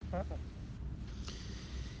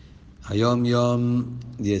Hayom Yom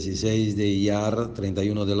 16 de Iyar,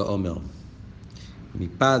 31 del Omer. Mi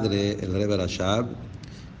padre, el Rebbe Rashab,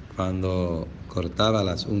 cuando cortaba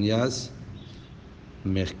las uñas,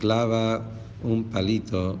 mezclaba un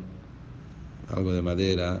palito, algo de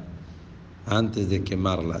madera, antes de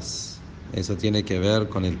quemarlas. Eso tiene que ver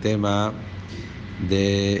con el tema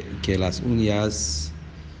de que las uñas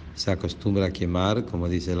se acostumbra a quemar, como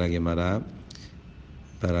dice la Gemara,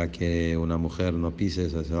 para que una mujer no pise,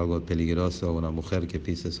 eso es algo peligroso, una mujer que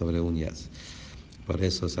pise sobre uñas. Por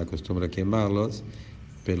eso se acostumbra a quemarlos,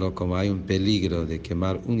 pero como hay un peligro de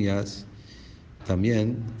quemar uñas,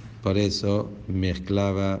 también por eso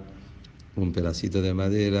mezclaba un pedacito de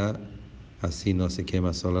madera, así no se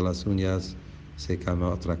quema solo las uñas, se quema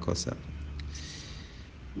otra cosa.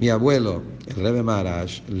 Mi abuelo, el Rebbe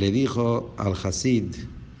Maharash, le dijo al Hasid,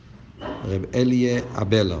 Reb Elie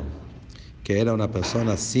Abelo, que era una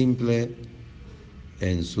persona simple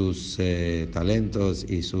en sus talentos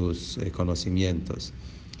y sus conocimientos.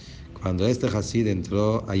 Cuando este Hasid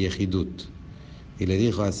entró a Yehidut y le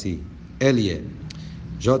dijo así: Elie,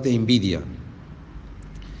 yo te envidio,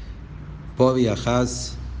 vos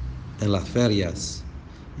viajás en las ferias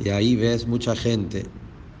y ahí ves mucha gente.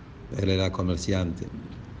 Él era comerciante.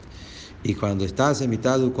 Y cuando estás en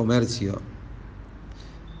mitad de un comercio,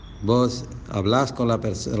 vos hablas con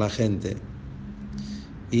la gente,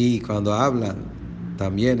 y cuando hablan,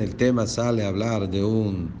 también el tema sale a hablar de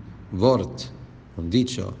un vort, un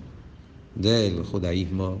dicho del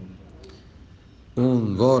judaísmo,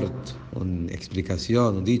 un vort, una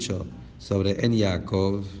explicación, un dicho sobre En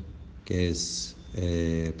Yaakov, que es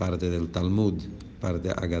parte del Talmud,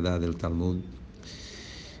 parte Agadá del Talmud,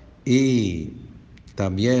 y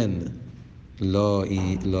también lo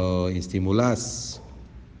estimulás,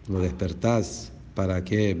 lo despertás para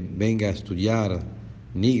que venga a estudiar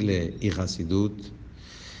Nigle y Hasidut.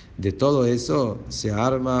 De todo eso se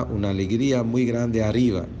arma una alegría muy grande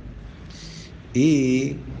arriba.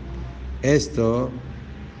 Y esto,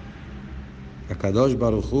 Akadosh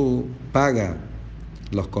Baruj Hu paga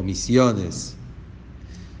las comisiones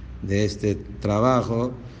de este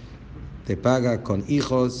trabajo, te paga con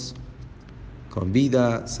hijos, con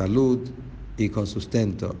vida, salud y con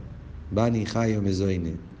sustento. Bani Hayo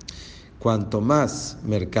Mezoine. Cuanto más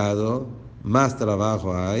mercado, más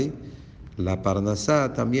trabajo hay, la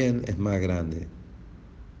parnasá también es más grande.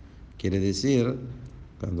 Quiere decir,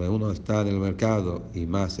 cuando uno está en el mercado y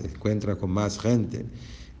más se encuentra con más gente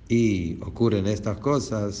y ocurren estas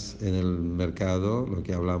cosas en el mercado, lo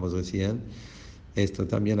que hablamos recién, esto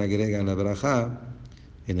también agrega en la brajá,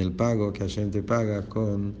 en el pago que Hashem te paga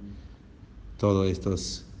con todas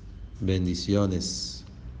estas bendiciones.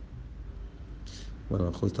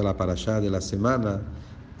 Bueno, justo la parashá de la semana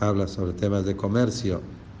habla sobre temas de comercio,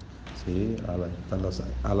 ¿sí? Están los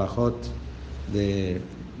alajot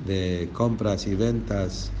de compras y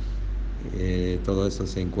ventas, todo eso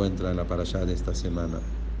se encuentra en la parashá de esta semana.